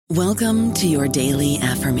Welcome to your daily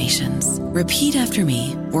affirmations. Repeat after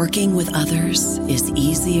me. Working with others is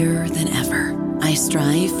easier than ever. I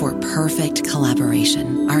strive for perfect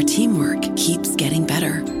collaboration. Our teamwork keeps getting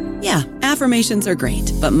better. Yeah, affirmations are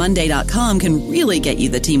great, but Monday.com can really get you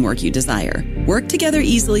the teamwork you desire. Work together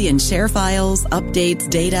easily and share files, updates,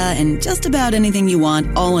 data, and just about anything you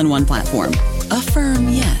want all in one platform. Affirm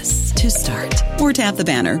yes to start, or tap the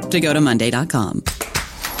banner to go to Monday.com.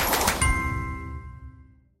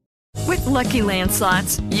 With Lucky Land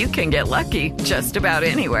Slots, you can get lucky just about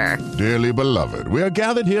anywhere. Dearly beloved, we are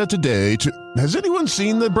gathered here today to... Has anyone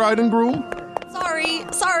seen the bride and groom?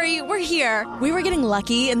 Sorry, we're here. We were getting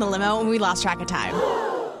lucky in the limo and we lost track of time.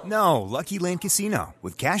 No, Lucky Land Casino,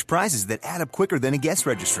 with cash prizes that add up quicker than a guest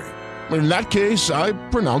registry. In that case, I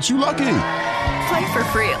pronounce you lucky. Play for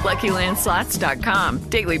free at LuckyLandSlots.com.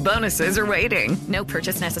 Daily bonuses are waiting. No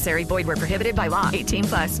purchase necessary. Void where prohibited by law.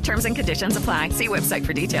 18+. Terms and conditions apply. See website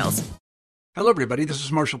for details. Hello, everybody. This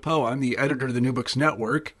is Marshall Poe. I'm the editor of the New Books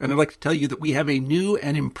Network, and I'd like to tell you that we have a new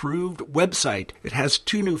and improved website. It has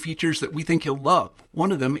 2 new features that we think you'll love.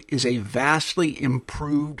 One of them is a vastly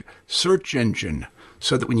improved search engine,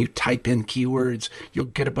 so that when you type in keywords, you'll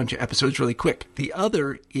get a bunch of episodes really quick. The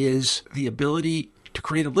other is the ability to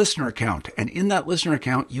create a listener account. And in that listener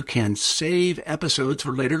account, you can save episodes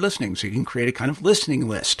for later listening. So you can create a kind of listening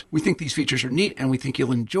list. We think these features are neat, and we think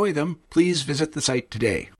you'll enjoy them. Please visit the site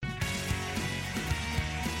today.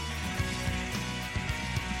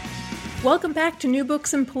 Welcome back to New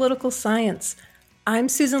Books in Political Science. I'm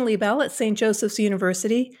Susan Liebell at St. Joseph's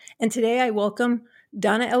University, and today I welcome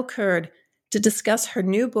Dana El-Kurd to discuss her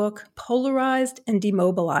new book, Polarized and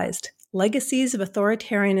Demobilized: Legacies of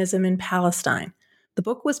Authoritarianism in Palestine. The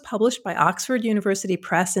book was published by Oxford University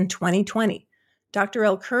Press in 2020. Dr.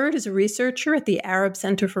 El-Kurd is a researcher at the Arab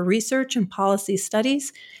Center for Research and Policy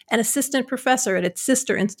Studies and assistant professor at its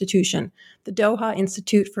sister institution, the Doha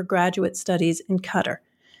Institute for Graduate Studies in Qatar.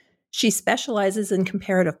 She specializes in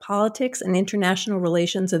comparative politics and international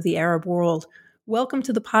relations of the Arab world. Welcome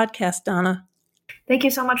to the podcast, Dana. Thank you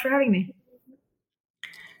so much for having me.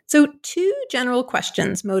 So 2 general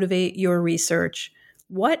questions motivate your research.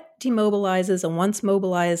 What demobilizes a once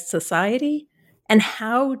mobilized society? And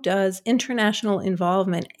how does international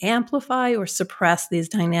involvement amplify or suppress these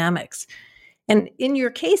dynamics? And in your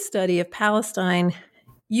case study of Palestine,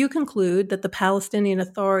 you conclude that the Palestinian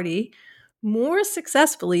Authority more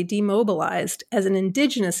successfully demobilized as an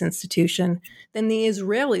indigenous institution than the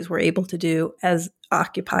Israelis were able to do as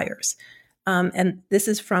occupiers. And this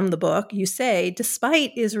is from the book. You say,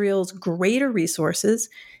 despite Israel's greater resources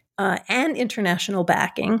and international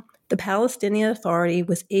backing, the Palestinian Authority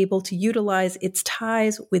was able to utilize its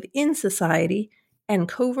ties within society and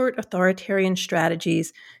covert authoritarian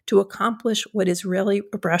strategies to accomplish what Israeli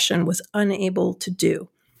oppression was unable to do: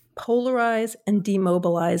 polarize and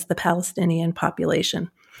demobilize the Palestinian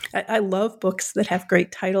population. I love books that have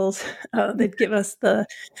great titles that give us the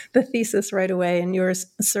thesis right away, and yours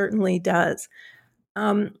certainly does.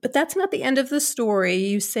 But that's not the end of the story.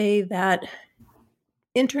 You say that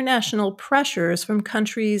international pressures from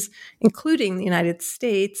countries, including the United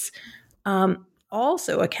States,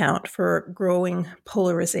 also account for growing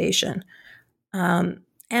polarization and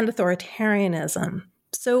authoritarianism.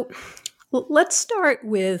 So let's start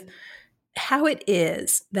with how it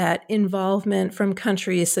is that involvement from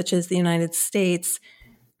countries such as the United States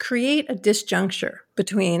create a disjuncture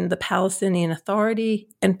between the Palestinian Authority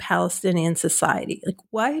and Palestinian society. Like,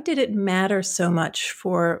 why did it matter so much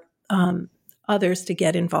for others to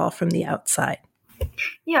get involved from the outside?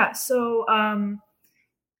 Yeah, so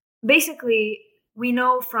basically, we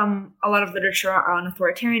know from a lot of literature on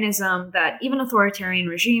authoritarianism that even authoritarian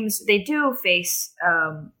regimes, they do face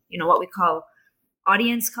what we call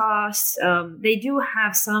audience costs. They do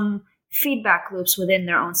have some feedback loops within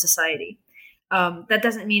their own society. That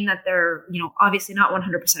doesn't mean that they're, obviously not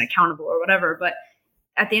 100% accountable or whatever, but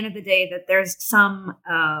at the end of the day, that there's some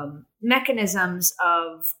mechanisms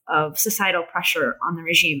of societal pressure on the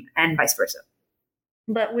regime and vice versa.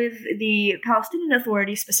 But with the Palestinian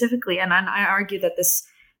Authority specifically, and I argue that this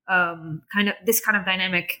kind of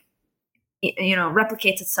dynamic,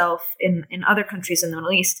 replicates itself in other countries in the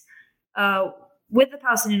Middle East. With the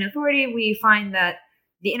Palestinian Authority, we find that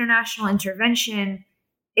the international intervention,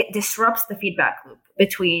 it disrupts the feedback loop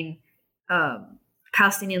between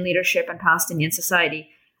Palestinian leadership and Palestinian society.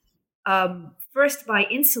 First, by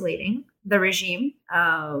insulating the regime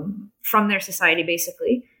from their society,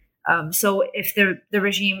 basically. So if the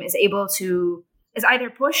regime is either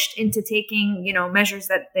pushed into taking, measures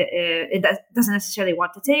that it doesn't necessarily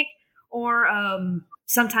want to take, or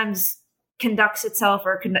sometimes conducts itself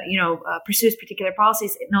or pursues particular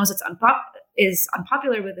policies, it knows it's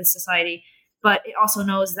unpopular with its society, but it also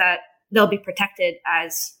knows that they'll be protected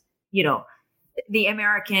as the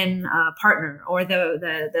American partner or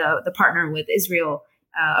the partner with Israel,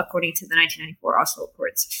 according to the 1994 Oslo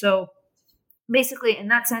Accords. So basically, in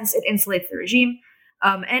that sense, it insulates the regime,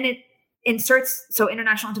 and it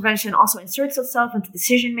international intervention also inserts itself into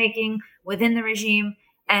decision making within the regime,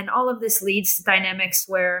 and all of this leads to dynamics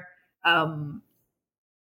where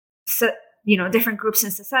different groups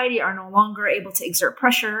in society are no longer able to exert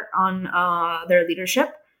pressure on their leadership,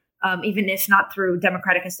 even if not through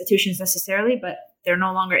democratic institutions necessarily, but they're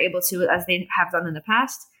no longer able to, as they have done in the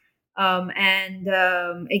past. And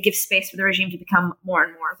it gives space for the regime to become more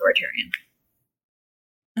and more authoritarian.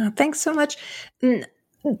 Thanks so much.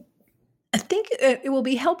 I think it will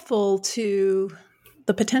be helpful to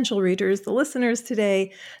the potential readers, the listeners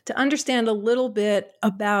today, to understand a little bit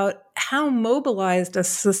about how mobilized a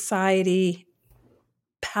society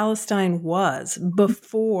Palestine was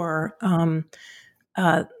before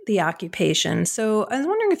the occupation. So I was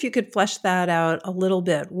wondering if you could flesh that out a little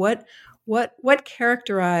bit. What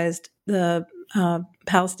characterized the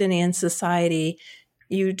Palestinian society?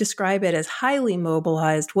 You describe it as highly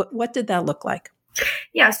mobilized. What did that look like?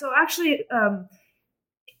 Yeah, so actually,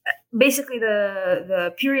 basically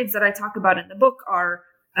the periods that I talk about in the book are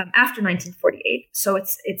after 1948. So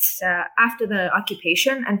it's after the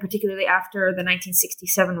occupation, and particularly after the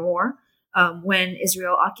 1967 war, when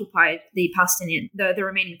Israel occupied the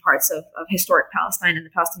remaining parts of historic Palestine and the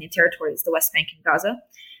Palestinian territories, the West Bank and Gaza.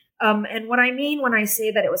 And what I mean when I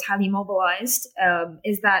say that it was highly mobilized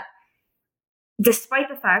is that despite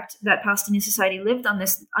the fact that Palestinian society lived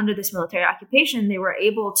under this military occupation, they were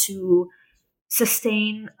able to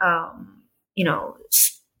sustain,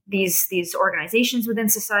 these organizations within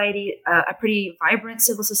society, a pretty vibrant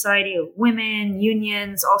civil society of women,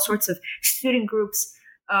 unions, all sorts of student groups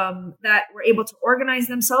that were able to organize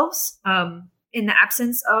themselves in the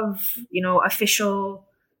absence of, official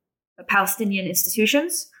Palestinian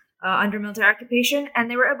institutions under military occupation. And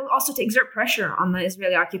they were able also to exert pressure on the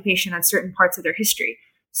Israeli occupation at certain parts of their history.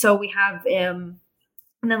 So we have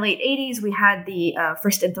in the late 80s, we had the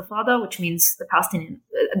First Intifada, which means the Palestinian,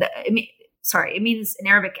 it means an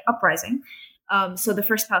Arabic uprising. So the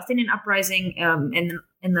first Palestinian uprising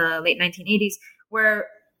in the late 1980s, where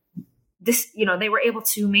they were able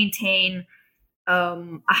to maintain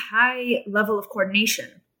a high level of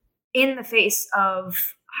coordination in the face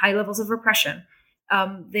of high levels of repression.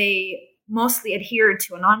 They mostly adhered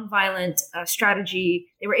to a nonviolent strategy.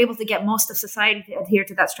 They were able to get most of society to adhere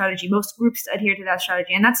to that strategy, most groups to adhere to that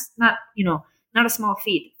strategy. And that's not a small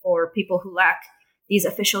feat for people who lack these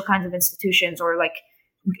official kinds of institutions or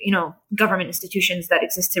government institutions that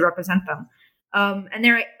exist to represent them. And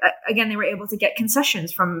they were able to get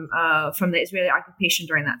concessions from the Israeli occupation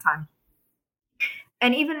during that time.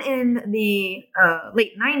 And even in the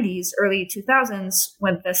late 90s, early 2000s,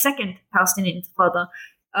 when the second Palestinian Intifada,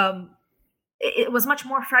 it was much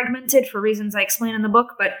more fragmented for reasons I explain in the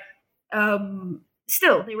book, but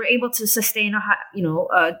still, they were able to sustain a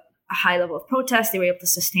high level of protest. They were able to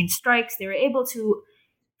sustain strikes. They were able to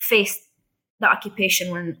face the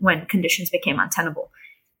occupation when conditions became untenable.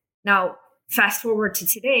 Now, fast forward to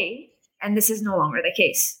today, and this is no longer the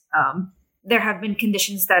case. There have been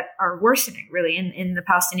conditions that are worsening, really, in the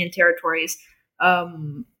Palestinian territories.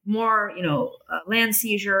 More, land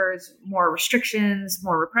seizures, more restrictions,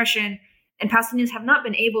 more repression, and Palestinians have not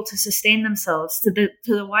been able to sustain themselves to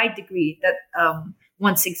the wide degree that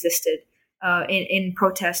once existed in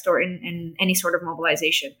protest or in any sort of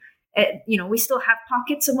mobilization. We still have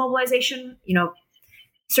pockets of mobilization.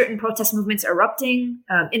 Certain protest movements erupting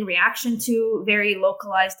in reaction to very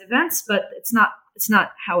localized events, but it's not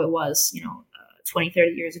how it was, 20,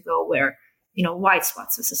 30 years ago, where, wide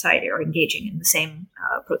swaths of society are engaging in the same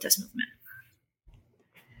protest movement.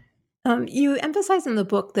 You emphasize in the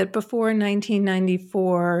book that before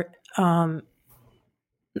 1994,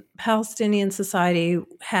 Palestinian society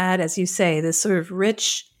had, as you say, this sort of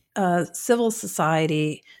rich civil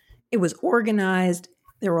society. It was organized.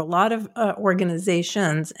 There were a lot of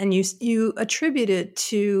organizations, and you attribute it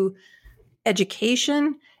to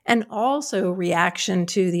education and also reaction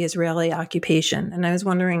to the Israeli occupation. And I was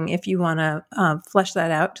wondering if you want to flesh that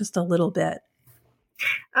out just a little bit.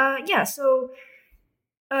 So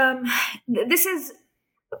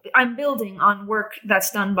I'm building on work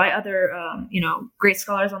that's done by other, great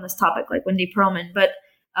scholars on this topic, like Wendy Perlman. But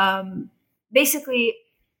basically,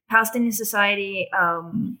 Palestinian society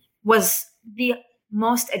was the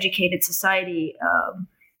most educated society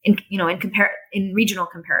in regional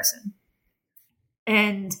comparison.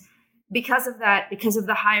 And because of that, because of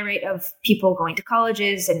the high rate of people going to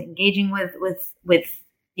colleges and engaging with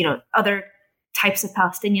other types of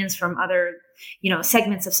Palestinians from other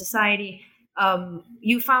segments of society,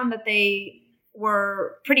 you found that they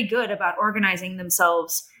were pretty good about organizing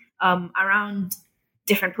themselves around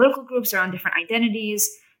different political groups, around different identities,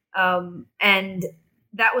 and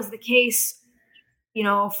that was the case,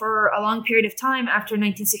 for a long period of time after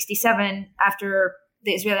 1967, after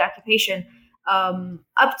the Israeli occupation,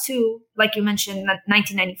 up to, like you mentioned,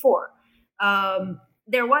 1994.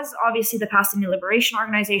 There was obviously the Palestinian Liberation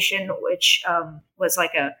Organization, which was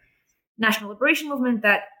like a national liberation movement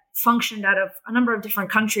that functioned out of a number of different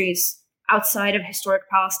countries outside of historic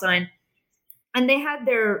Palestine. And they had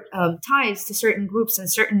their ties to certain groups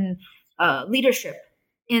and certain leadership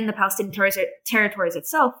in the Palestinian territories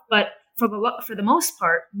itself. But for the most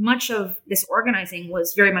part, much of this organizing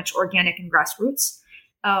was very much organic and grassroots.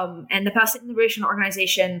 And the Palestinian Liberation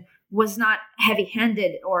Organization was not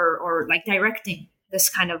heavy-handed or like directing this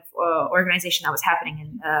kind of organization that was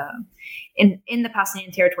happening in the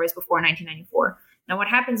Palestinian territories before 1994. Now, what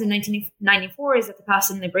happens in 1994 is that the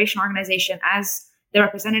Palestinian Liberation Organization, as the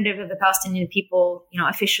representative of the Palestinian people,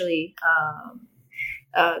 officially,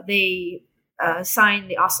 they signed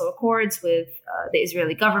the Oslo Accords with the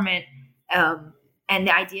Israeli government, and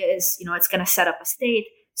the idea is, it's going to set up a state.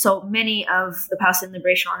 So many of the Palestinian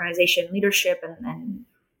Liberation Organization leadership and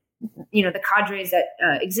the cadres that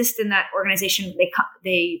exist in that organization,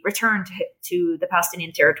 they return to the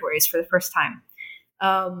Palestinian territories for the first time.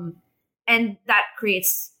 And that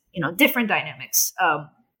creates, different dynamics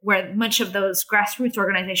where much of those grassroots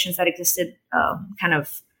organizations that existed kind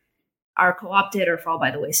of are co-opted or fall by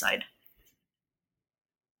the wayside.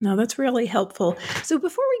 No, that's really helpful. So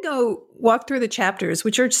before we go walk through the chapters,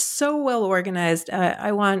 which are so well organized,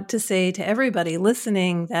 I want to say to everybody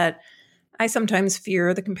listening that I sometimes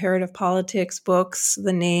fear the comparative politics books,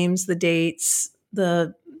 the names, the dates,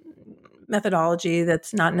 the methodology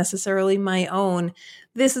that's not necessarily my own.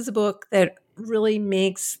 This is a book that really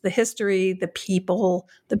makes the history, the people,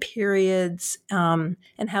 the periods, and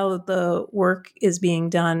how the work is being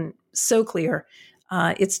done so clear.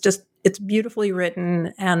 It's beautifully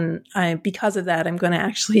written, and because of that, I'm going to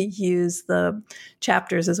actually use the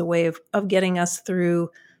chapters as a way of getting us through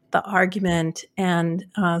the argument and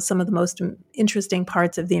some of the most interesting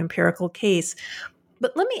parts of the empirical case.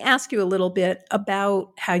 But let me ask you a little bit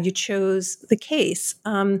about how you chose the case.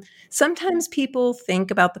 Sometimes people think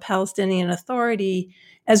about the Palestinian Authority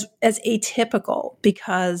as atypical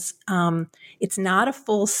because it's not a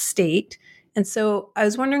full state. And so I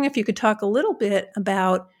was wondering if you could talk a little bit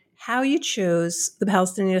about how you chose the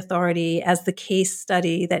Palestinian Authority as the case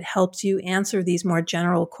study that helps you answer these more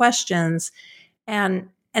general questions, and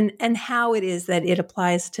how it is that it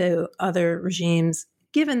applies to other regimes,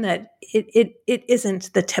 given that it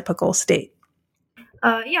isn't the typical state.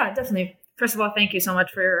 Yeah, definitely. First of all, thank you so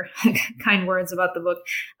much for your kind words about the book.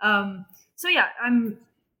 So yeah,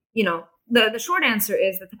 the short answer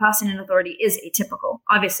is that the Palestinian Authority is atypical.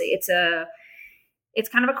 Obviously, it's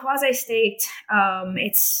kind of a quasi-state.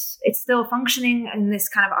 It's still functioning in this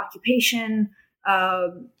kind of occupation.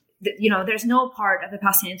 There's no part of the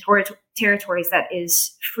Palestinian territories that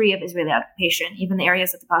is free of Israeli occupation, even the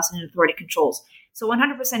areas that the Palestinian Authority controls. So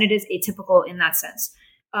 100% it is atypical in that sense.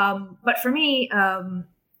 But for me,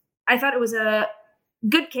 I thought it was a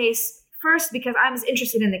good case, first, because I was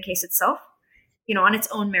interested in the case itself. On its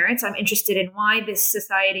own merits. I'm interested in why this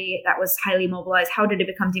society that was highly mobilized, how did it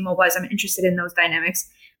become demobilized? I'm interested in those dynamics.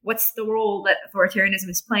 What's the role that authoritarianism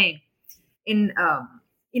is playing in,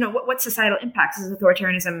 what societal impacts is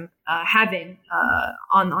authoritarianism having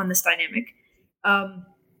on this dynamic?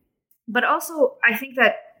 But also, I think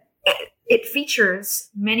that it features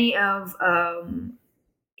many of,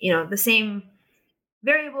 the same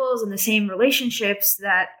variables and the same relationships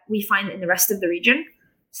that we find in the rest of the region.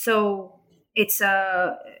 So it's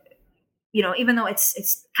even though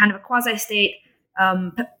it's kind of a quasi-state,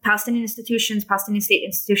 Palestinian state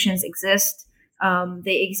institutions exist.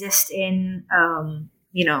 They exist in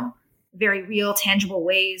very real, tangible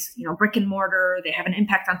ways. Brick and mortar. They have an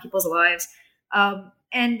impact on people's lives,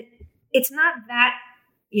 and it's not that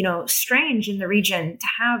strange in the region to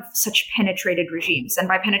have such penetrated regimes. And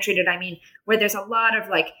by penetrated, I mean where there's a lot of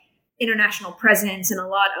international presence and a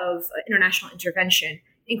lot of international intervention,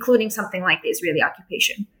 including something like the Israeli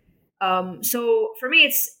occupation. So for me,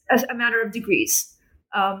 it's a matter of degrees.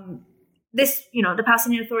 The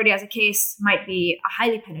Palestinian Authority as a case might be a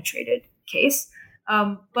highly penetrated case,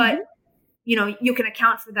 but you can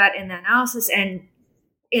account for that in the analysis, and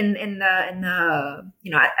in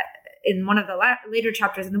one of the later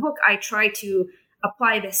chapters in the book, I try to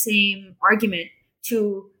apply the same argument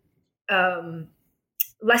to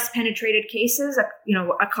less penetrated cases,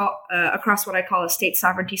 across what I call a state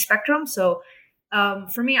sovereignty spectrum. So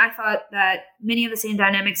for me, I thought that many of the same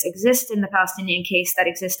dynamics exist in the Palestinian case that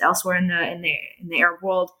exist elsewhere in the Arab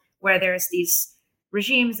world, where there's these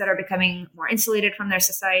regimes that are becoming more insulated from their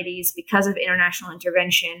societies because of international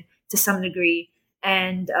intervention to some degree,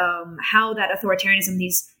 and how that authoritarianism,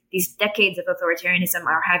 these decades of authoritarianism,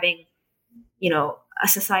 are having, a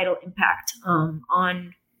societal impact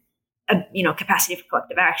on capacity for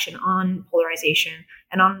collective action, on polarization,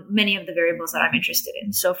 and on many of the variables that I'm interested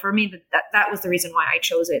in. So for me, that was the reason why I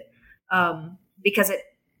chose it, because it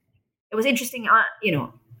was interesting,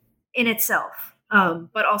 in itself,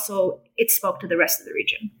 but also it spoke to the rest of the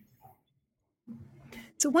region.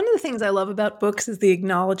 So one of the things I love about books is the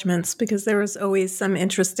acknowledgments, because there is always some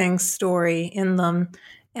interesting story in them.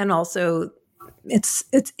 And also it's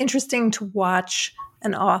interesting to watch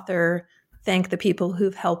an author thank the people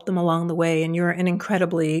who've helped them along the way. And you're an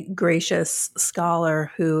incredibly gracious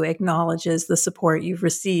scholar who acknowledges the support you've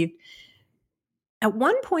received. At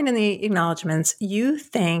one point in the acknowledgments, you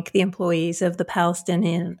thank the employees of the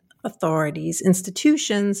Palestinian authorities,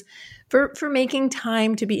 institutions, for making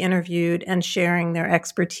time to be interviewed and sharing their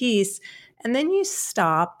expertise. And then you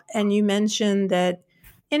stop and you mention that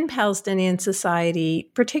in Palestinian society,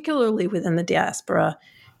 particularly within the diaspora,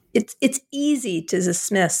 it's easy to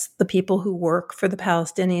dismiss the people who work for the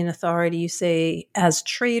Palestinian Authority, you say, as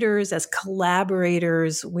traitors, as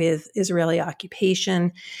collaborators with Israeli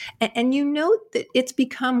occupation. And you note that it's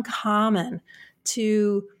become common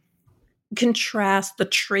to contrast the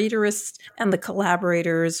traitorous and the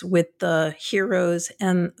collaborators with the heroes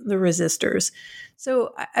and the resistors.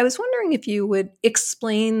 So I was wondering if you would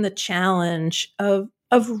explain the challenge of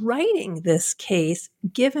writing this case,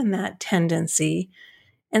 given that tendency.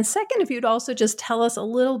 And second, if you'd also just tell us a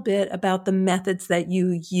little bit about the methods that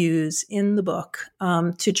you use in the book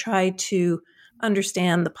to try to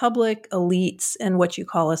understand the public, elites, and what you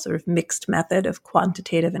call a sort of mixed method of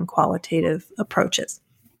quantitative and qualitative approaches.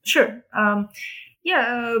 Sure. I've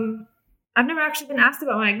never actually been asked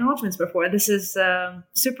about my acknowledgments before. This is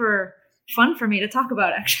super fun for me to talk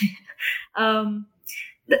about, actually.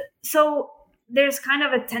 So there's kind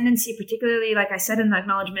of a tendency, particularly, like I said in the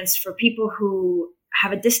acknowledgments, for people who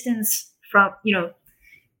have a distance from,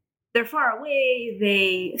 they're far away,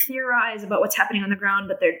 they theorize about what's happening on the ground,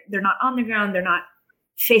 but they're not on the ground, they're not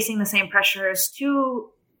facing the same pressures, to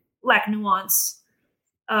lack nuance.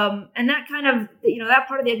 And that kind of, that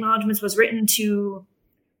part of the acknowledgments was written to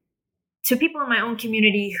people in my own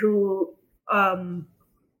community who are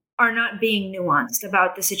not being nuanced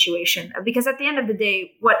about the situation. Because at the end of the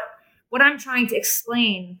day, what I'm trying to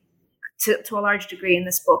explain to a large degree in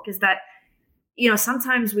this book is that,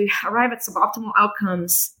 sometimes we arrive at suboptimal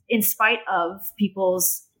outcomes in spite of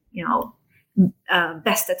people's,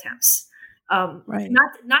 best attempts. Right.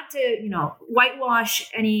 Not to, whitewash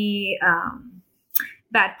any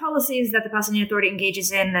bad policies that the Palestinian Authority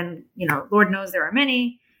engages in, and Lord knows there are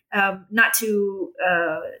many. Not to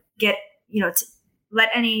to let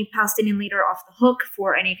any Palestinian leader off the hook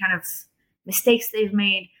for any kind of mistakes they've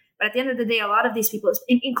made. But at the end of the day, a lot of these people,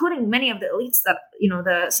 including many of the elites that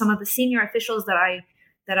some of the senior officials that I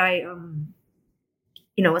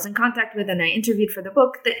was in contact with and I interviewed for the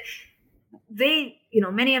book, that they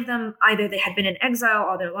many of them, either they had been in exile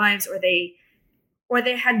all their lives, or they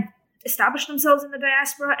had established themselves in the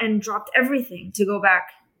diaspora and dropped everything to go back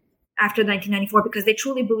after 1994, because they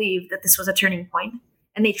truly believed that this was a turning point,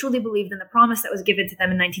 and they truly believed in the promise that was given to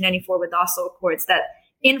them in 1994 with the Oslo Accords, that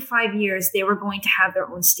in 5 years they were going to have their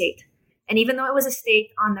own state. And even though it was a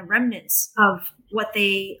state on the remnants of what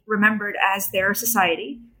they remembered as their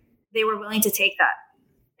society, they were willing to take that.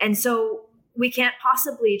 And so we can't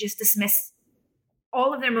possibly just dismiss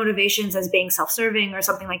all of their motivations as being self-serving or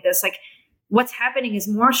something like this. Like, what's happening is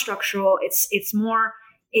more structural. It's by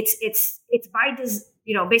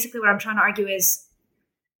basically what I'm trying to argue is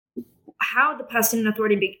how the Palestinian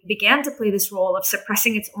Authority began to play this role of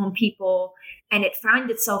suppressing its own people, and it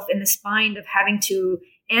found itself in this bind of having to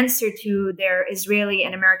answer to their Israeli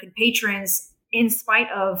and American patrons in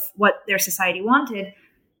spite of what their society wanted.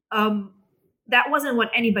 That wasn't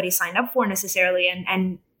what anybody signed up for necessarily,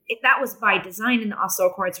 and that was by design in the Oslo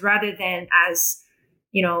Accords, rather than as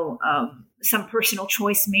some personal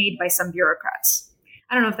choice made by some bureaucrats.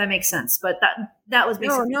 I don't know if that makes sense, but that was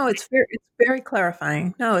basically it's very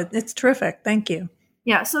clarifying. No, it's terrific. Thank you.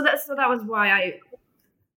 Yeah, so that was why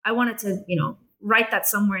I wanted to write that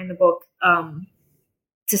somewhere in the book,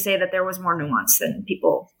 to say that there was more nuance than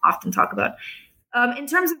people often talk about. In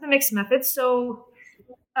terms of the mixed methods, so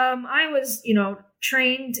I was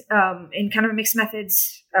trained in kind of a mixed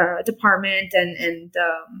methods department, and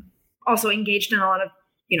also engaged in a lot of,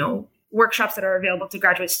 workshops that are available to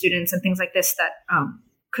graduate students and things like this that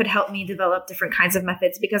could help me develop different kinds of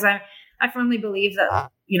methods, because I firmly believe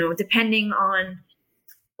that, depending on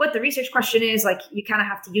what the research question is, like, you kind of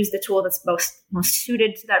have to use the tool that's most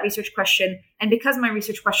suited to that research question. And because my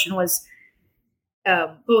research question was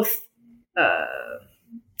both,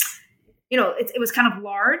 it was kind of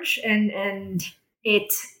large, and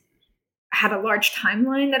it had a large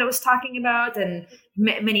timeline that I was talking about, and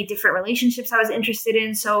many different relationships I was interested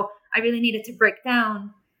in. So I really needed to break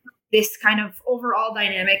down this kind of overall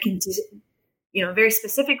dynamic into, very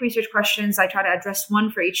specific research questions. I try to address one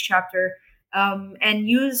for each chapter, and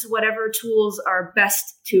use whatever tools are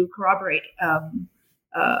best to corroborate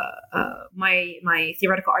my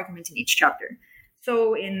theoretical argument in each chapter.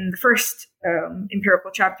 So in the first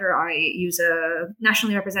empirical chapter, I use a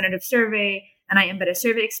nationally representative survey, and I embed a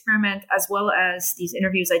survey experiment, as well as these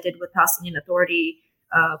interviews I did with Palestinian Authority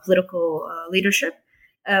political leadership.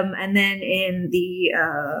 And then in the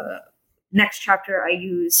next chapter, I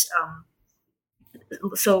use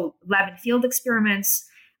lab and field experiments,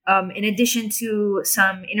 in addition to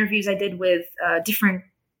some interviews I did with different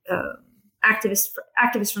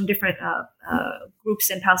activists from different groups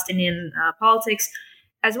in Palestinian politics,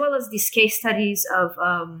 as well as these case studies of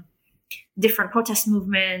different protest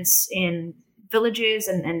movements in villages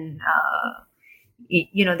and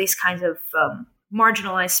these kinds of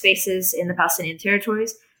marginalized spaces in the Palestinian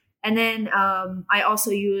territories. And then I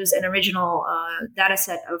also use an original data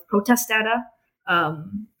set of protest data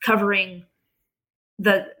covering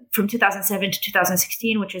from 2007 to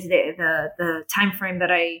 2016, which is the time frame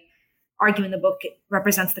that I argue in the book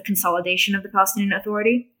represents the consolidation of the Palestinian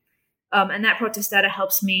Authority. And that protest data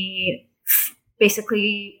helps me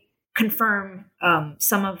basically confirm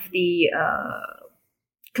some of the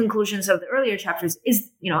conclusions of the earlier chapters. Is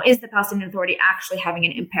the Palestinian Authority actually having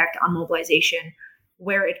an impact on mobilization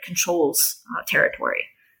where it controls territory?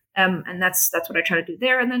 And that's what I try to do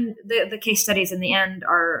there. And then the case studies in the end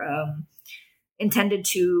are intended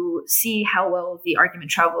to see how well the argument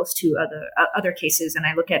travels to other cases. And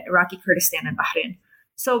I look at Iraqi Kurdistan and Bahrain.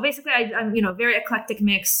 So basically, I'm very eclectic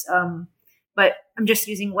mix, but I'm just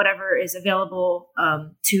using whatever is available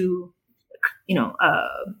to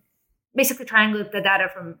basically triangulate the data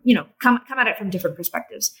from come at it from different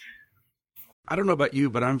perspectives. I don't know about you,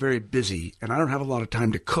 but I'm very busy and I don't have a lot of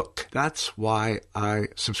time to cook. That's why I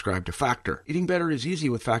subscribe to Factor. Eating better is easy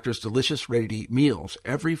with Factor's delicious, ready-to-eat meals.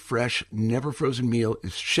 Every fresh, never frozen meal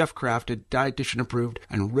is chef-crafted, dietitian approved,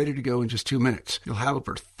 and ready to go in just 2 minutes. You'll have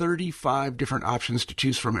over 35 different options to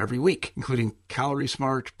choose from every week, including Calorie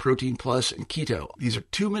Smart, Protein Plus, and Keto. These are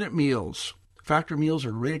 2-minute meals. Factor meals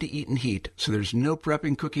are ready to eat and heat, so there's no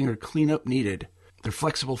prepping, cooking, or cleanup needed. They're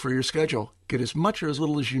flexible for your schedule. Get as much or as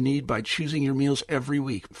little as you need by choosing your meals every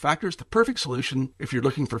week. Factor is the perfect solution if you're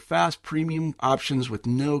looking for fast, premium options with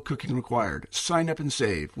no cooking required. Sign up and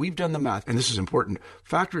save. We've done the math, and this is important.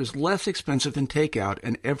 Factor is less expensive than takeout,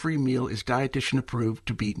 and every meal is dietitian approved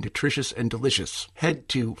to be nutritious and delicious. Head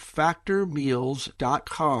to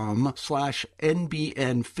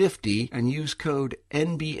factormeals.com/NBN50 and use code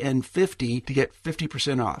NBN50 to get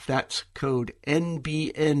 50% off. That's code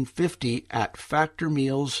NBN50 at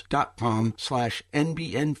factormeals.com/NBN50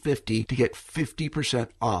 to get 50%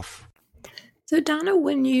 off. So Donna,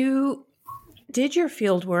 when you did your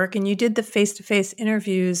field work and you did the face-to-face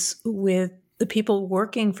interviews with the people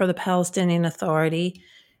working for the Palestinian Authority,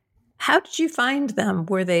 how did you find them?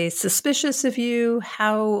 Were they suspicious of you?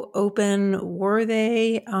 How open were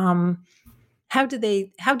they? How did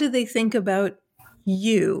they think about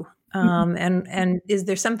you? And is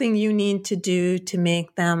there something you need to do to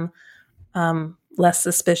make them less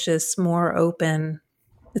suspicious, more open,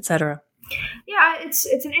 etc.? Yeah, it's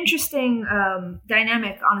an interesting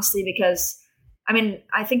dynamic, honestly, because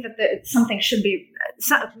I think that something should be.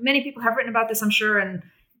 Many people have written about this, I'm sure, and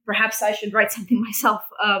perhaps I should write something myself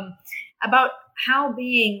about how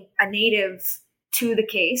being a native to the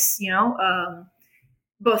case,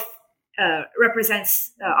 both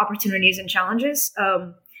represents opportunities and challenges.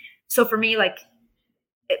 So for me,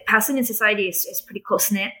 Palestinian society is pretty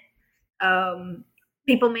close knit.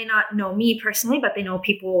 People may not know me personally, but they know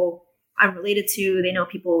people I'm related to. They know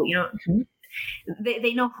people,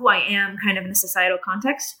 they know who I am kind of in a societal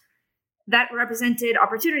context. That represented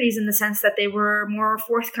opportunities in the sense that they were more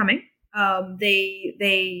forthcoming.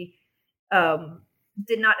 They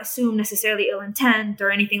did not assume necessarily ill intent or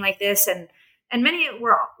anything like this. And many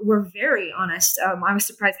were very honest. I was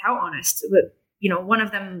surprised how honest. But, one of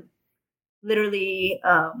them literally,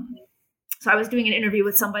 so I was doing an interview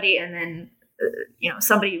with somebody, and then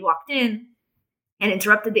somebody walked in and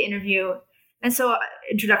interrupted the interview. And so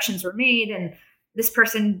introductions were made, and this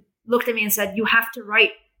person looked at me and said, "You have to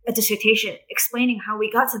write a dissertation explaining how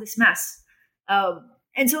we got to this mess."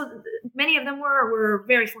 And so many of them were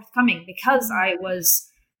very forthcoming, because I was,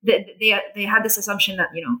 they had this assumption that,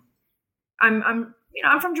 I'm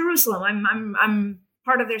from Jerusalem. I'm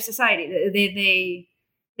part of their society. They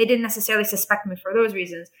didn't necessarily suspect me for those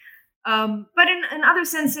reasons. But in other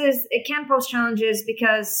senses, it can pose challenges,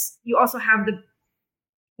 because you also have the,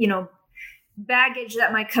 baggage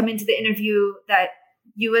that might come into the interview that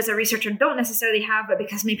you as a researcher don't necessarily have, but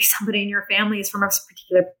because maybe somebody in your family is from a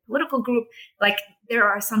particular political group, like, there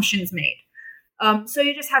are assumptions made. So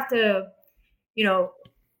you just have to,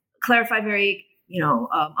 clarify very,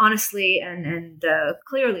 honestly and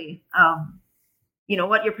clearly,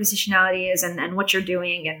 what your positionality is and what you're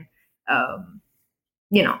doing, and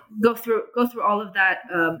go through all of that,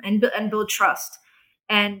 and build trust.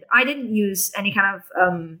 And I didn't use any kind of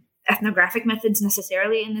ethnographic methods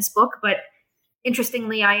necessarily in this book, but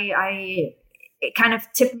interestingly, it kind of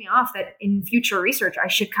tipped me off that in future research, I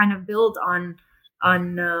should kind of build on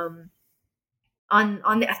the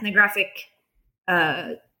ethnographic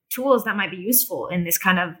tools that might be useful in this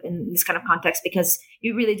kind of context, because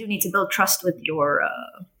you really do need to build trust with your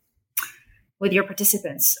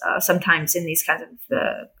participants sometimes in these kinds of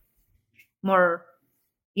more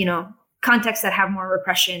contexts that have more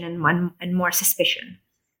repression and more suspicion.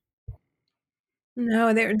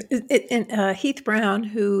 No, Heath Brown,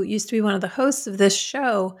 who used to be one of the hosts of this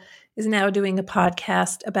show, is now doing a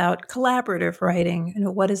podcast about collaborative writing.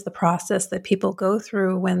 What is the process that people go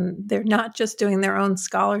through when they're not just doing their own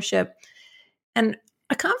scholarship? And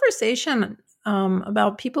a conversation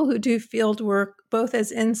about people who do field work, both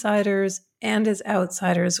as insiders and as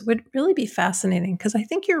outsiders, would really be fascinating, because I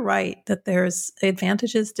think you're right that there's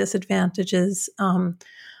advantages, disadvantages. On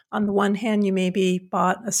the one hand, you maybe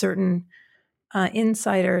bought a certain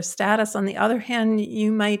insider status. On the other hand, you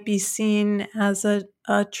might be seen as a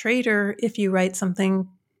traitor if you write something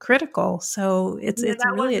critical. So it's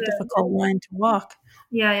really a difficult line to walk.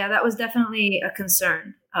 Yeah, that was definitely a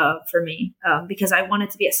concern for me, because I wanted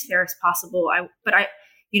to be as fair as possible. But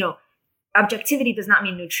objectivity does not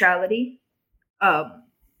mean neutrality.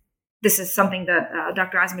 This is something that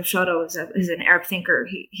Dr. Azim Shado is an Arab thinker.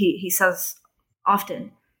 He says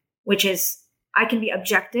often, which is, I can be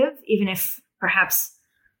objective even if perhaps,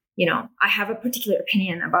 I have a particular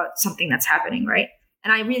opinion about something that's happening, right?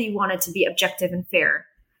 And I really wanted to be objective and fair.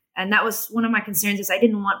 And that was one of my concerns, is I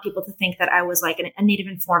didn't want people to think that I was like a native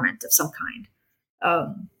informant of some kind.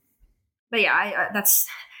 But yeah,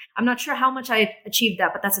 I'm not sure how much I achieved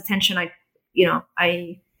that, but that's a tension I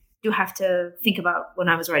do have to think about when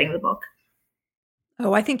I was writing the book.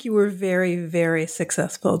 Oh, I think you were very, very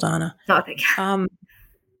successful, Donna. Oh, thank you.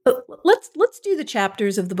 Let's do the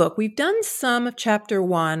chapters of the book. We've done some of chapter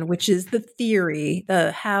 1, which is the theory,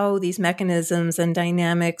 how these mechanisms and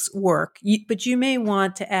dynamics work. But you may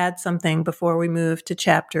want to add something before we move to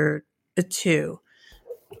chapter 2.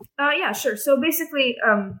 Yeah, sure. So basically,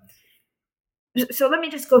 so let me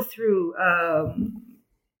just go through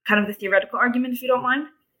kind of the theoretical argument, if you don't mind.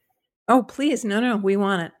 Oh, please. No, we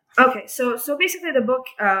want it. Okay. So basically the book,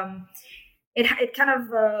 it kind of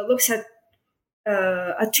looks at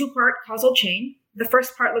a 2-part causal chain. The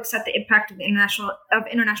first part looks at the impact of international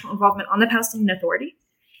involvement on the Palestinian Authority.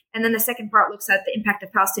 And then the second part looks at the impact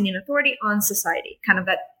of Palestinian Authority on society, kind of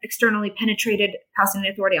that externally penetrated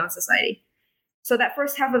Palestinian Authority on society. So that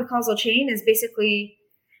first half of the causal chain is basically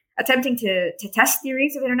attempting to test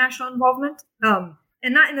theories of international involvement. And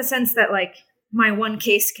not in the sense that like my one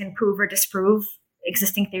case can prove or disprove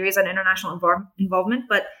existing theories on international involvement,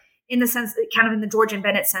 but in the sense, kind of in the George and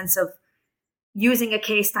Bennett sense of using a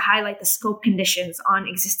case to highlight the scope conditions on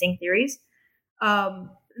existing theories. And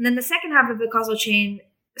then the second half of the causal chain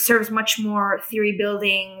serves much more theory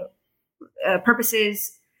building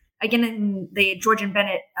purposes. Again, in the George and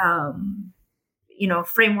Bennett,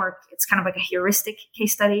 framework, it's kind of like a heuristic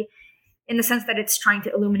case study in the sense that it's trying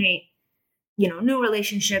to illuminate, new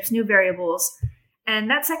relationships, new variables. And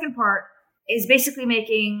that second part is basically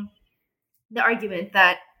making the argument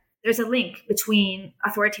that there's a link between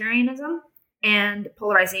authoritarianism and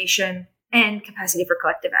polarization and capacity for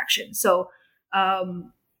collective action. So,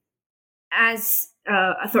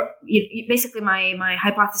 basically my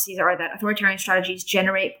hypotheses are that authoritarian strategies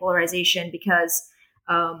generate polarization because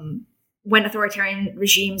when authoritarian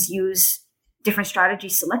regimes use different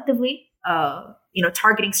strategies selectively,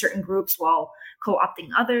 targeting certain groups while co-opting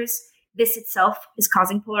others, this itself is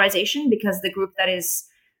causing polarization because the group that is,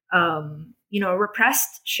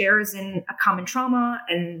 repressed shares in a common trauma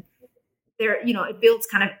and it builds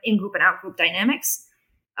kind of in-group and out-group dynamics.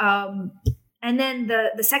 And then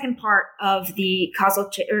the second part of the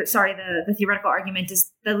the theoretical argument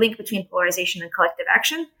is the link between polarization and collective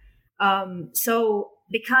action. So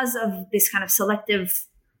because of this kind of selective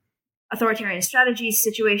authoritarian strategy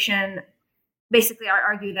situation, basically I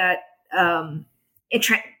argue that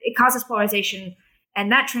it causes polarization,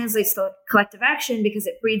 and that translates to collective action because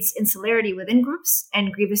it breeds insularity within groups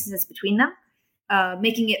and grievances between them,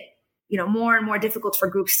 making it more and more difficult for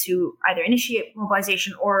groups to either initiate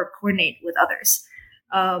mobilization or coordinate with others.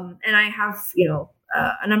 And I have,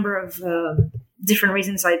 a number of different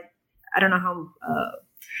reasons. I don't know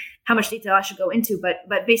how much detail I should go into,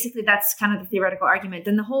 but basically that's kind of the theoretical argument.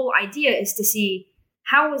 And the whole idea is to see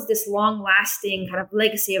how is this long-lasting kind of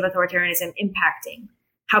legacy of authoritarianism impacting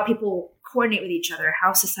how people coordinate with each other,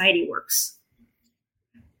 how society works.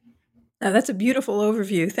 Now, that's a beautiful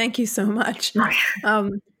overview. Thank you so much.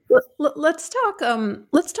 Let's talk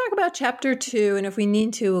about chapter 2, and if we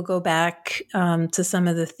need to, we'll go back to some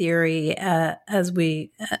of the theory as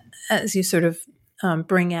you sort of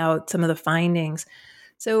bring out some of the findings.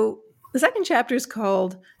 So the second chapter is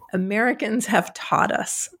called "Americans Have Taught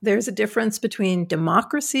Us There's a Difference Between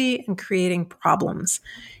Democracy and Creating Problems."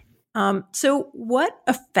 So what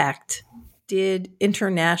effect did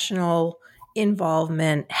international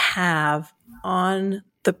involvement have on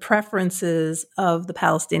the preferences of the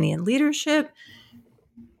Palestinian leadership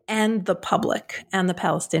and the public and the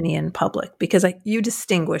Palestinian public? Because you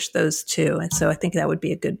distinguish those two. And so I think that would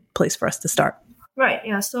be a good place for us to start. Right.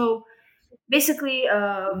 Yeah. So basically,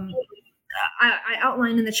 I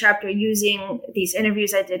outlined in the chapter using these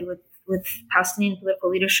interviews I did with Palestinian political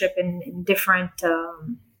leadership in different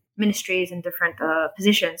ministries and different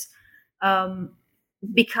positions.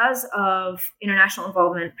 Because of international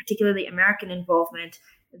involvement, particularly American involvement,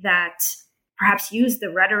 that perhaps used the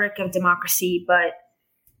rhetoric of democracy but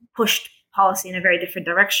pushed policy in a very different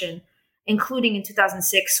direction, including in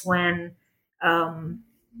 2006 when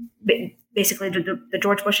basically the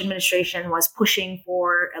George Bush administration was pushing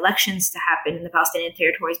for elections to happen in the Palestinian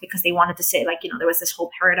territories because they wanted to say, there was this whole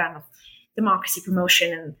paradigm of democracy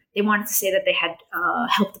promotion, and they wanted to say that they had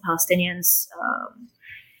helped the Palestinians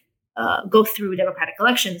go through democratic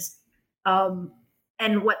elections.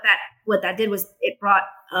 And what that did was it brought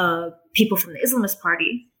people from the Islamist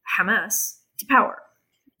party, Hamas, to power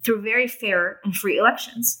through very fair and free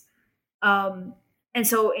elections. And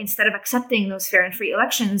so instead of accepting those fair and free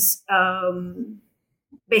elections,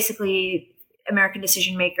 basically American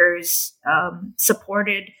decision makers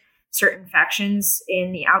supported certain factions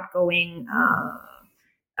in the outgoing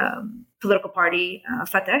political party,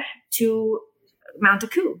 Fatah, to mount a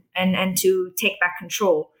coup and to take back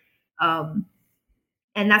control.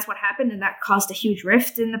 And that's what happened. And that caused a huge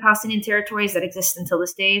rift in the Palestinian territories that exist until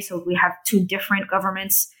this day. So we have two different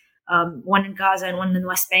governments, one in Gaza and one in the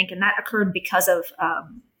West Bank. And that occurred because of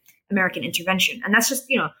American intervention. And that's just,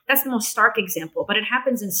 that's the most stark example, but it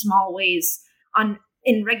happens in small ways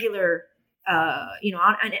in regular,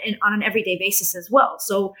 on an everyday basis as well.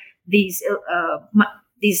 So these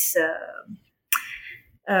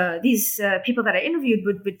people that I interviewed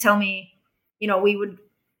would tell me,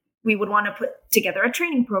 we would want to put together a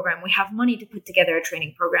training program. We have money to put together a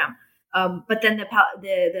training program. But then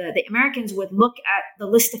the Americans would look at the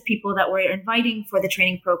list of people that we're inviting for the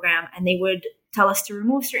training program, and they would tell us to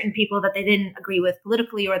remove certain people that they didn't agree with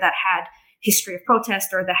politically, or that had history of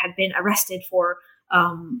protest, or that had been arrested for,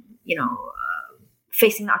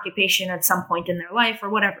 facing the occupation at some point in their life or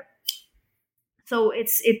whatever. So it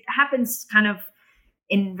happens kind of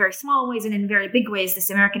in very small ways and in very big ways, this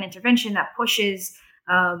American intervention that pushes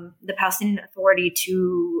the Palestinian Authority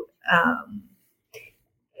to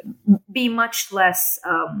be much less,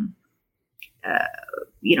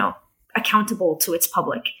 accountable to its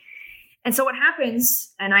public. And so what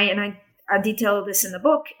happens, and I detail this in the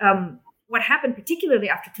book, what happened particularly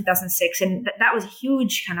after 2006, and that was a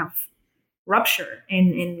huge kind of rupture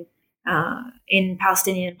in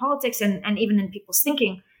Palestinian politics and even in people's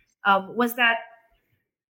thinking, was that,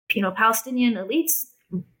 Palestinian elites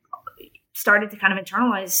started to kind of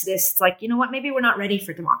internalize this. It's like, maybe we're not ready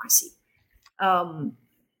for democracy.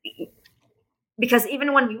 Because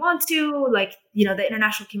even when we want to, the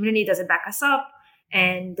international community doesn't back us up,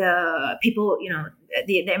 and people,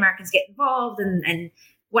 the Americans get involved, and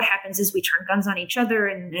what happens is we turn guns on each other,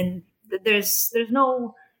 and there's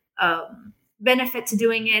no benefit to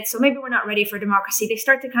doing it. So maybe we're not ready for democracy. They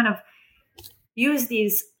start to kind of use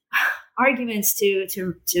these arguments to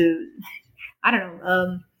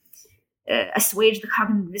assuage the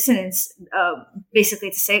cognitive dissonance,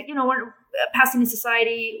 basically to say, we're Palestinian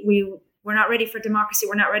society. we're not ready for democracy.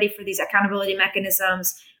 We're not ready for these accountability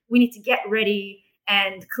mechanisms. We need to get ready.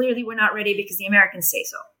 And clearly we're not ready because the Americans say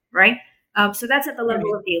so, right? So that's at the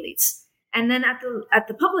level of the elites. And then at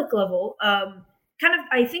the public level,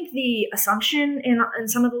 I think the assumption in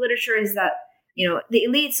some of the literature is that, the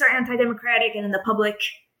elites are anti-democratic and then the public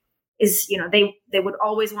is, they would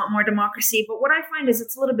always want more democracy. But what I find is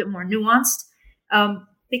it's a little bit more nuanced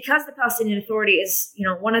because the Palestinian Authority is,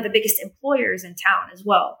 one of the biggest employers in town as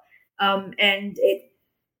well. And it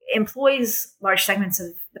employs large segments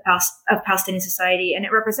of Palestinian society, and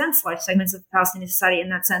it represents large segments of Palestinian society in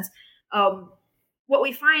that sense. What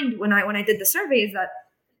we find when I did the survey is that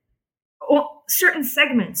certain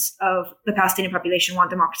segments of the Palestinian population want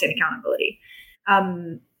democracy and accountability,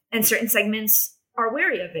 and certain segments are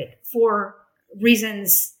wary of it for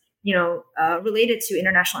reasons, related to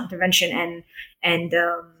international intervention and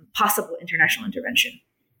possible international intervention.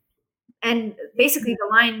 And basically, the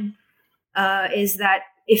line is that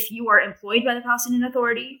if you are employed by the Palestinian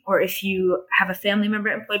Authority, or if you have a family member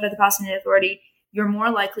employed by the Palestinian Authority, you're more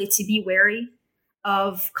likely to be wary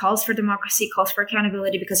of calls for democracy, calls for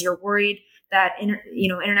accountability, because you're worried that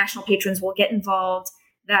international patrons will get involved,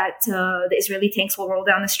 that the Israeli tanks will roll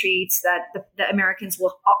down the streets, that the Americans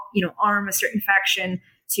will arm a certain faction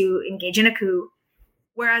to engage in a coup.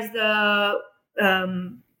 Whereas the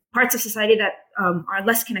parts of society that are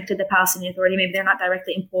less connected to the Palestinian Authority, maybe they're not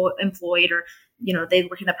directly employed, or they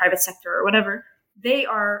work in the private sector or whatever, they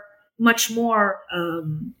are much more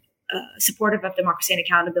supportive of democracy and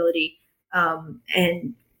accountability,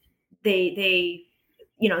 and they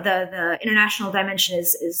the international dimension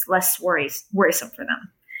is less worrisome for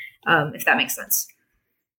them, if that makes sense.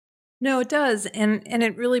 No, it does. And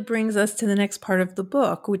it really brings us to the next part of the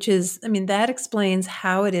book, which is, that explains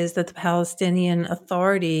how it is that the Palestinian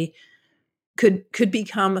Authority could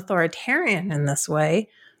become authoritarian in this way.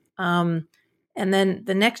 And then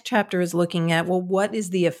the next chapter is looking at, what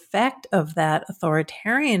is the effect of that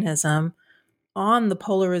authoritarianism on the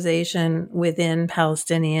polarization within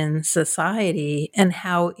Palestinian society and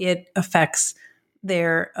how it affects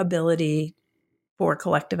their ability for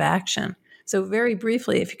collective action. So very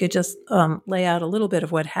briefly, if you could just lay out a little bit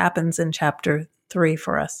of what happens in chapter 3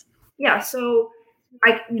 for us. Yeah. So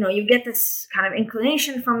you get this kind of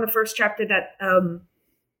inclination from the first chapter that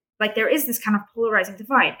there is this kind of polarizing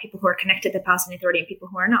divide, people who are connected to the Palestinian Authority and people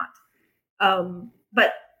who are not.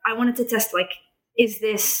 But I wanted to test,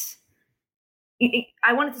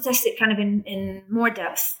 I wanted to test it kind of in more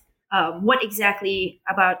depth. What exactly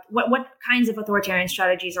about what kinds of authoritarian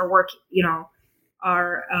strategies are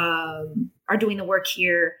doing the work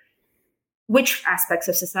here, which aspects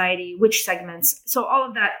of society, which segments. So all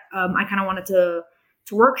of that I kind of wanted to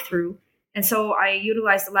work through. And so I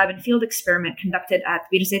utilized the lab and field experiment conducted at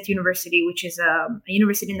Birzeit University, which is a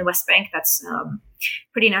university in the West Bank that's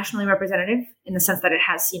pretty nationally representative in the sense that it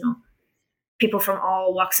has, people from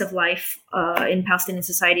all walks of life in Palestinian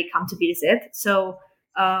society come to Birzeit. So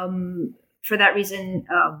for that reason,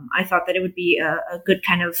 I thought that it would be a good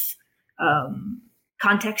kind of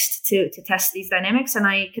context to test these dynamics. And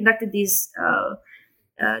I conducted these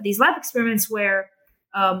lab experiments where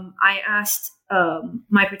I asked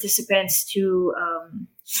my participants to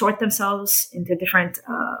sort themselves into different,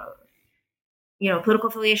 political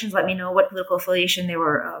affiliations. Let me know what political affiliation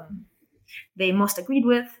they most agreed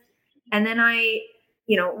with. And then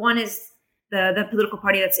one is the political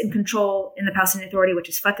party that's in control in the Palestinian Authority, which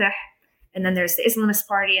is Fatah. And then there's the Islamist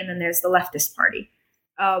party, and then there's the leftist party.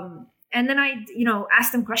 And then I,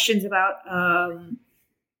 asked them questions about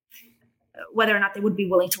whether or not they would be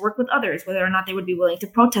willing to work with others, whether or not they would be willing to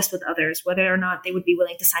protest with others, whether or not they would be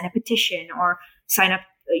willing to sign a petition or sign up,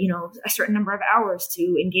 a certain number of hours to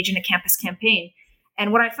engage in a campus campaign.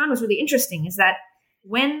 And what I found was really interesting is that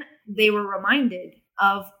when they were reminded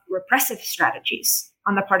of repressive strategies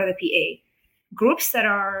on the part of the PA, groups that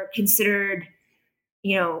are considered,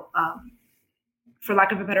 for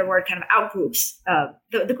lack of a better word, kind of outgroups,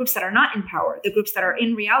 the groups that are not in power, the groups that are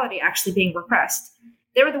in reality actually being repressed,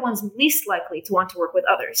 they were the ones least likely to want to work with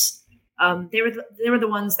others. They were the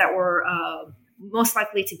ones that were most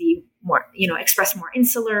likely to be more, express more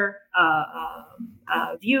insular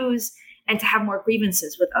views and to have more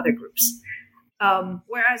grievances with other groups.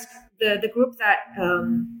 Whereas the group that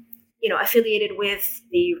affiliated with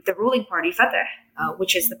the ruling party, Fatah,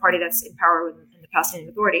 which is the party that's in power in the Palestinian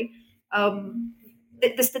Authority,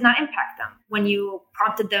 this did not impact them. When you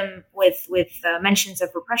prompted them with mentions of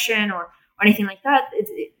repression or anything like that,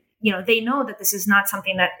 they know that this is not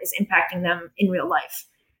something that is impacting them in real life.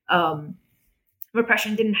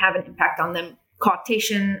 Repression didn't have an impact on them.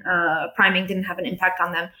 Cooptation, priming didn't have an impact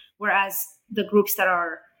on them. Whereas the groups that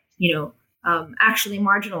are, actually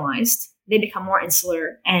marginalized, they become more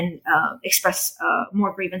insular and express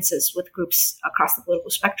more grievances with groups across the political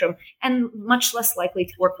spectrum, and much less likely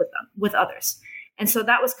to work with others. And so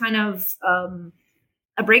that was kind of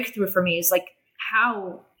a breakthrough for me, is like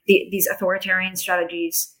how these authoritarian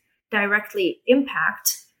strategies directly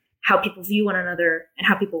impact how people view one another and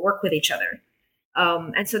how people work with each other.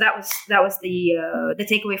 And so that was the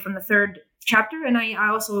takeaway from the third chapter. And I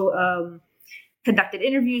also conducted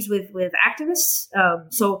interviews with activists.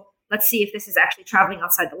 So let's see if this is actually traveling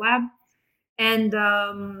outside the lab, and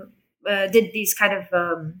did these kind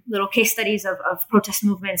of little case studies of protest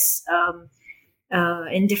movements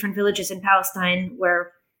in different villages in Palestine,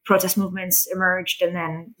 where protest movements emerged and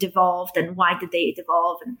then devolved, and why did they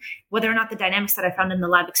devolve, and whether or not the dynamics that I found in the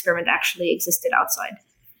lab experiment actually existed outside.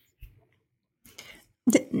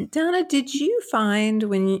 Dana, did you find,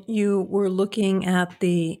 when you were looking at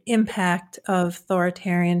the impact of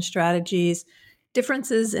authoritarian strategies,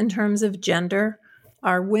 differences in terms of gender?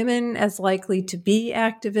 Are women as likely to be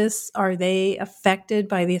activists? Are they affected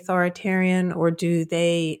by the authoritarian, or do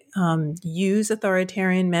they use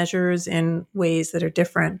authoritarian measures in ways that are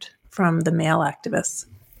different from the male activists?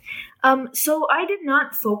 So I did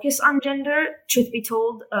not focus on gender, truth be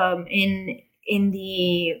told, in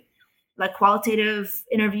the qualitative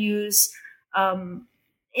interviews. In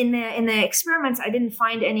the experiments, I didn't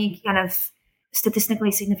find any kind of statistically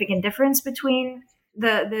significant difference between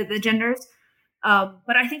the genders.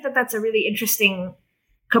 But I think that that's a really interesting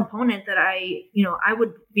component that I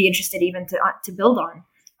would be interested even to build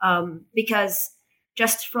on, because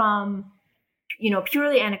just from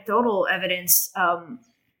purely anecdotal evidence,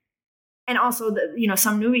 and also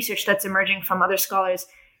some new research that's emerging from other scholars,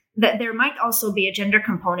 that there might also be a gender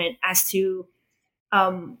component as to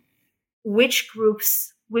which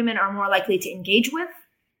groups women are more likely to engage with,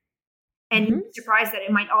 and you'd be surprised that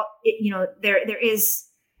it might there is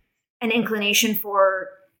an inclination for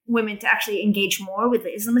women to actually engage more with the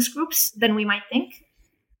Islamist groups than we might think.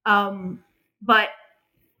 But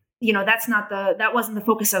that wasn't the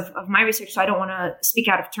focus of my research, so I don't want to speak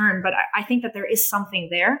out of turn, but I think that there is something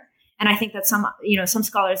there. And I think that some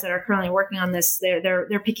scholars that are currently working on this,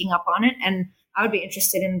 they're picking up on it, and I would be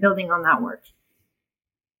interested in building on that work.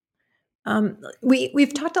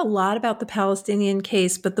 We've talked a lot about the Palestinian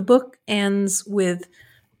case, but the book ends with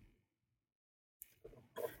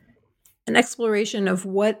an exploration of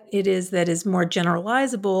what it is that is more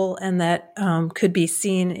generalizable and that could be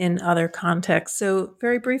seen in other contexts. So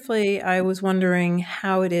very briefly, I was wondering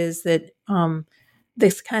how it is that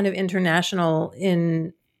this kind of international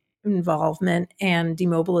involvement and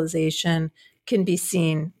demobilization can be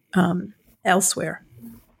seen elsewhere.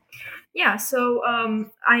 Yeah, so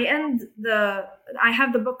I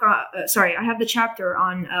have the chapter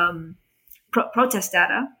on protest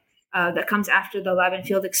data that comes after the lab and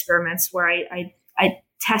field experiments, where I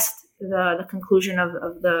test the conclusion of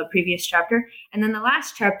the previous chapter. And then the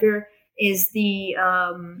last chapter is the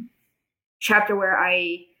chapter where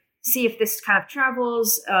I see if this kind of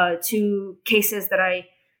travels to cases that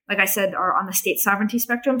like I said, are on the state sovereignty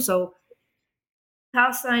spectrum. So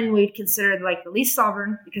Palestine we'd consider like the least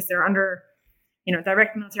sovereign because they're under,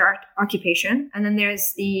 direct military occupation. And then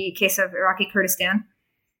there's the case of Iraqi Kurdistan,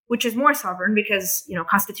 which is more sovereign because,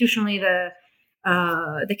 constitutionally the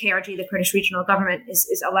KRG, the Kurdish regional government,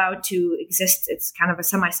 is allowed to exist. It's kind of a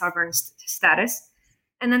semi-sovereign status.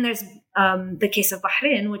 And then there's the case of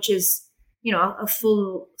Bahrain, which is, a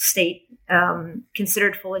full state,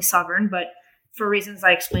 considered fully sovereign. But for reasons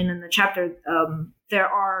I explained in the chapter, there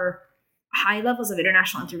are high levels of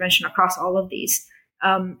international intervention across all of these.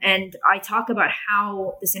 And I talk about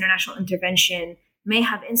how this international intervention may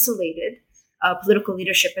have insulated political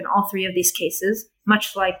leadership in all three of these cases,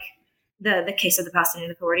 much like the case of the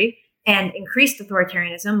Palestinian Authority, and increased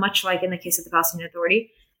authoritarianism, much like in the case of the Palestinian Authority,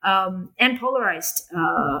 and polarized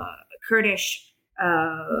Kurdish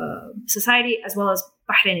society as well as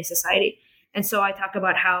Bahraini society. And so I talk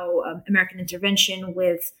about how American intervention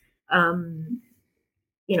with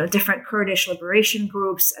different Kurdish liberation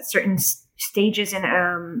groups at certain stages in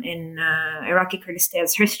Iraqi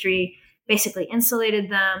Kurdistan's history basically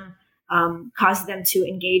insulated them, caused them to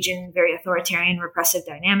engage in very authoritarian repressive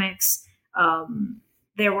dynamics.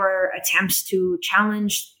 There were attempts to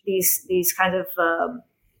challenge these kind of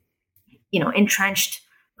entrenched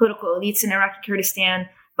political elites in Iraqi Kurdistan,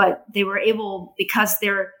 but they were able, because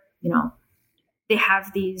they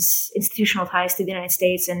have these institutional ties to the United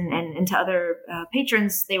States and to other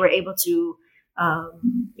patrons, they were able to,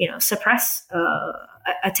 suppress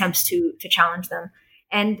attempts to challenge them.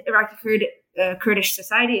 And Iraqi Kurdish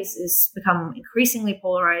society is become increasingly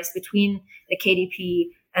polarized between the KDP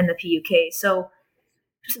and the PUK. So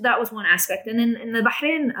that was one aspect. And in the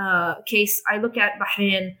Bahrain case, I look at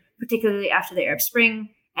Bahrain, particularly after the Arab Spring,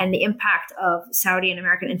 and the impact of Saudi and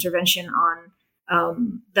American intervention on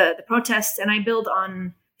the protests. And I build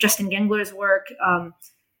on Justin Gengler's work.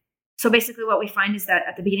 So basically what we find is that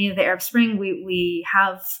at the beginning of the Arab Spring, we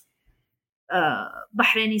have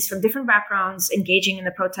Bahrainis from different backgrounds engaging in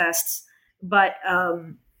the protests. But,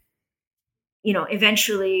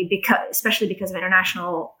 eventually, especially because of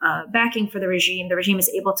international backing for the regime is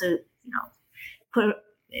able to,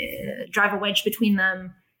 drive a wedge between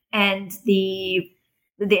them, and the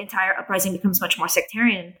entire uprising becomes much more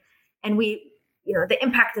sectarian. And the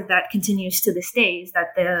impact of that continues to this day, is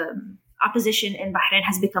that the opposition in Bahrain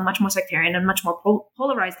has become much more sectarian and much more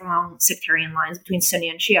polarized along sectarian lines between Sunni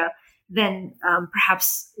and Shia than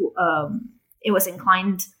perhaps it was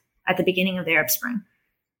inclined at the beginning of the Arab Spring,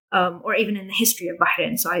 or even in the history of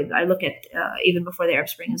Bahrain. So I look at even before the Arab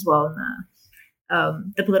Spring as well, and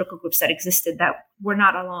the political groups that existed that were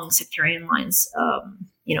not along sectarian lines,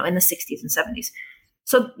 in the 60s and 70s.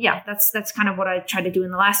 So yeah, that's kind of what I tried to do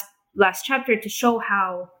in the last chapter, to show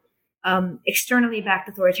how externally backed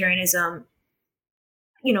authoritarianism,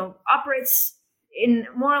 operates in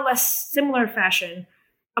more or less similar fashion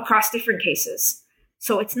across different cases.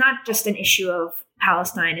 So it's not just an issue of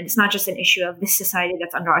Palestine, and it's not just an issue of this society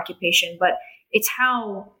that's under occupation, but it's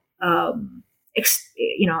how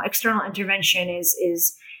external intervention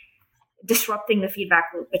is disrupting the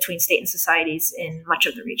feedback loop between state and societies in much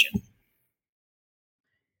of the region.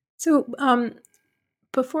 So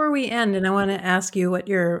before we end, and I want to ask you what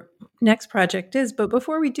your next project is, but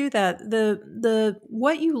before we do that, the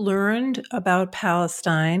what you learned about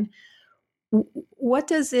Palestine, what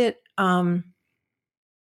does it how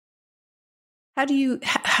do you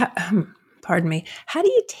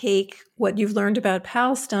take what you've learned about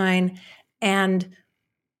Palestine and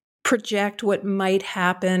project what might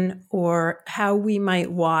happen, or how we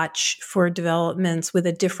might watch for developments with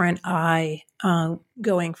a different eye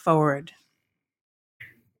going forward?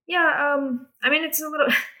 Yeah, it's a little,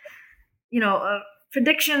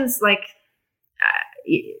 predictions, like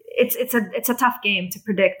it's a tough game to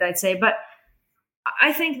predict, I'd say. But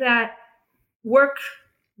I think that work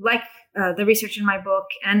like the research in my book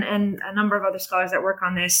and a number of other scholars that work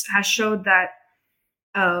on this has showed that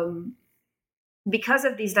because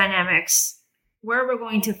of these dynamics, where we're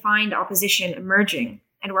going to find opposition emerging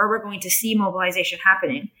and where we're going to see mobilization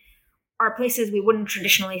happening are places we wouldn't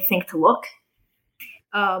traditionally think to look.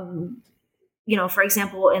 For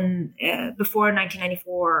example, in before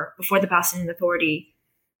 1994, before the Palestinian Authority,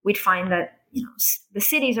 we'd find that the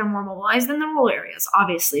cities are more mobilized than the rural areas,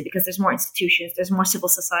 obviously, because there's more institutions, there's more civil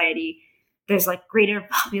society, there's like greater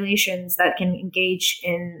populations that can engage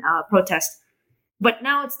in protest. But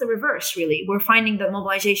now it's the reverse, really. We're finding that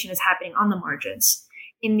mobilization is happening on the margins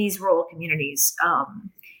in these rural communities,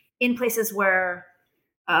 in places where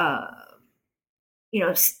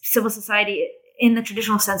civil society in the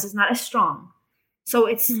traditional sense is not as strong. So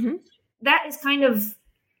it's that is kind of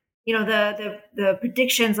the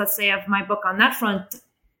predictions, let's say, of my book on that front.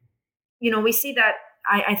 We see that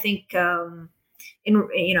I think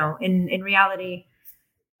in reality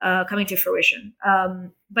coming to fruition.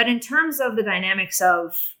 But in terms of the dynamics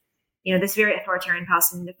of this very authoritarian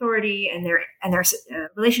Palestinian Authority and their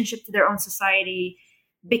relationship to their own society,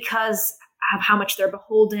 because of how much they're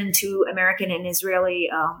beholden to American and Israeli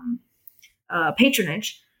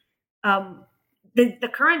patronage. The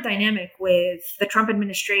current dynamic with the Trump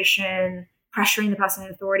administration pressuring the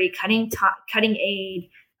Palestinian Authority, cutting aid,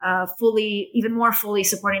 even more fully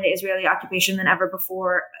supporting the Israeli occupation than ever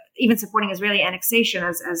before, even supporting Israeli annexation,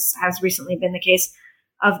 as has recently been the case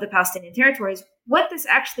of the Palestinian territories. What this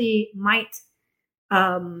actually might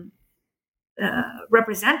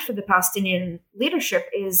represent for the Palestinian leadership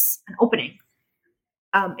is an opening.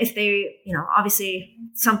 If they, obviously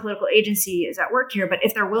some political agency is at work here, but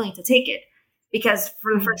if they're willing to take it, because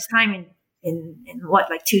for the first time in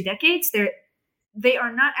 2 decades, they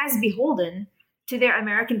are not as beholden to their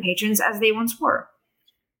American patrons as they once were.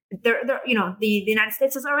 The United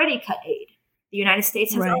States has already cut aid. The United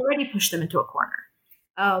States has already pushed them into a corner.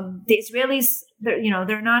 The Israelis,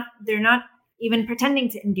 they're not even pretending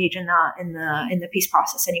to engage in the peace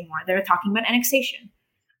process anymore. They're talking about annexation.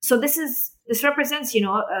 So this represents,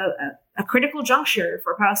 a critical juncture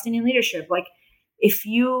for Palestinian leadership. Like, if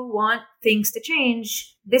you want things to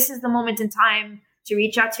change, this is the moment in time to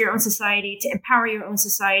reach out to your own society, to empower your own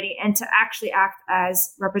society, and to actually act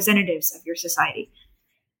as representatives of your society.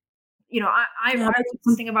 I wrote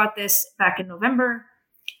something about this back in November.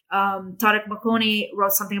 Tariq Bakoni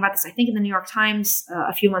wrote something about this, I think, in the New York Times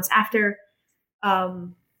a few months after.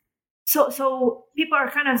 So people are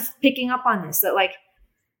kind of picking up on this, that like,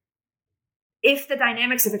 if the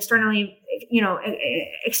dynamics of external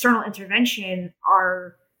intervention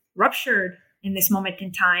are ruptured in this moment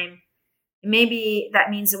in time, maybe that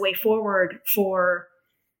means a way forward for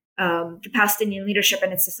the Palestinian leadership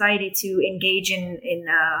and its society to engage in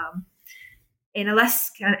a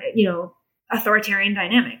less authoritarian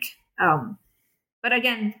dynamic. But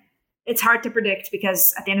again, it's hard to predict,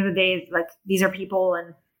 because at the end of the day, like, these are people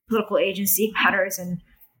and political agency matters, and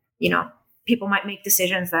people might make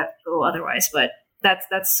decisions that go otherwise. But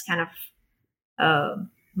that's kind of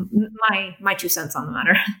my 2 cents on the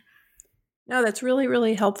matter. No, that's really,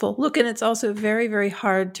 really helpful. Look, and it's also very, very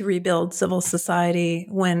hard to rebuild civil society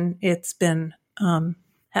when it's been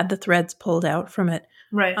had the threads pulled out from it.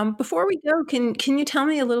 Right. Before we go, can you tell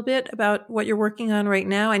me a little bit about what you're working on right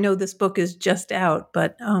now? I know this book is just out,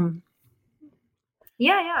 but what's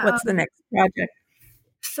the next project?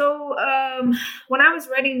 So when I was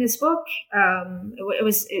writing this book, it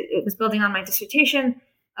was building on my dissertation.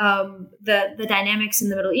 The dynamics in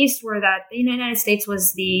the Middle East were that the United States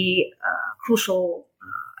was the crucial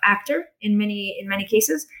actor in many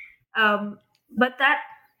cases, but that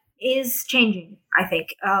is changing, I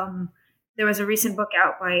think. There was a recent book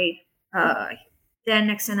out by Dan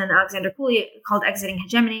Nixon and Alexander Cooley called Exiting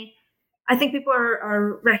Hegemony. I think people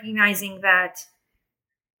are recognizing that,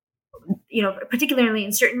 particularly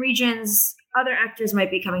in certain regions, other actors might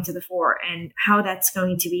be coming to the fore, and how that's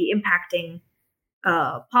going to be impacting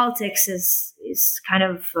politics is kind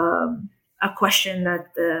of a question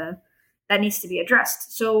that needs to be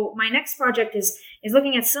addressed. So my next project is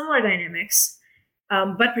looking at similar dynamics,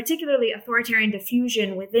 but particularly authoritarian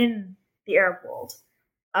diffusion within the Arab world,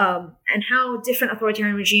 and how different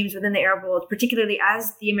authoritarian regimes within the Arab world, particularly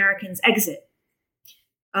as the Americans exit,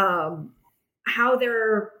 how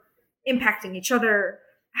they're impacting each other,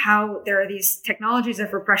 how there are these technologies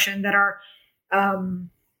of repression that are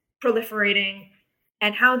proliferating,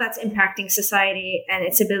 and how that's impacting society and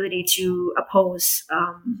its ability to oppose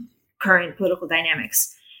current political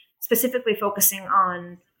dynamics, specifically focusing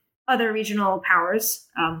on other regional powers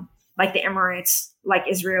like the Emirates, like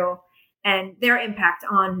Israel, and their impact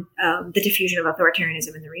on the diffusion of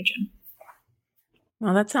authoritarianism in the region.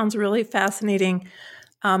 Well, that sounds really fascinating.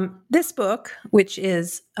 This book, which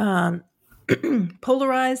is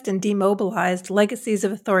Polarized and Demobilized, Legacies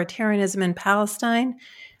of Authoritarianism in Palestine,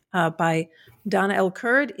 by Dana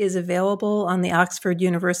El-Kurd, is available on the Oxford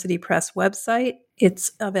University Press website.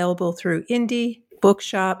 It's available through Indie,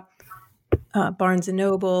 Bookshop, Barnes &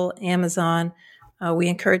 Noble, Amazon. We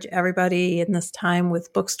encourage everybody in this time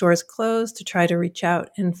with bookstores closed to try to reach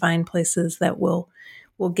out and find places that will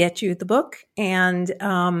get you the book. And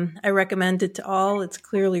I recommend it to all. It's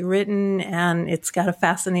clearly written, and it's got a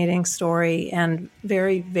fascinating story and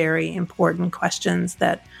very, very important questions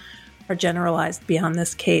that are generalized beyond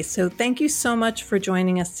this case. So thank you so much for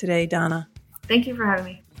joining us today, Dana. Thank you for having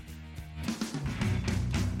me.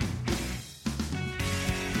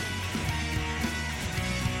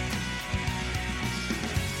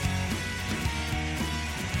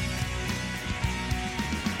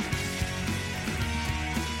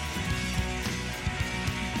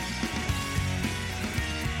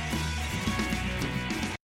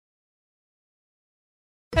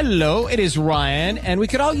 Hello, it is Ryan, and we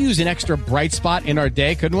could all use an extra bright spot in our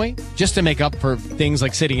day, couldn't we? Just to make up for things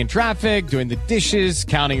like sitting in traffic, doing the dishes,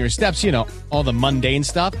 counting your steps, all the mundane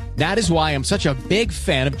stuff. That is why I'm such a big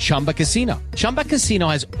fan of Chumba Casino. Chumba Casino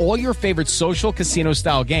has all your favorite social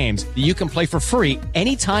casino-style games that you can play for free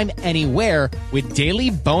anytime, anywhere with daily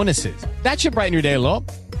bonuses. That should brighten your day a little.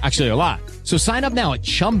 Actually, a lot. So sign up now at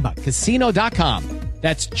ChumbaCasino.com.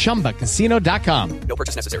 That's ChumbaCasino.com. No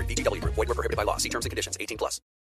purchase necessary. VGW Group. Void where prohibited by law. See terms and conditions. 18+.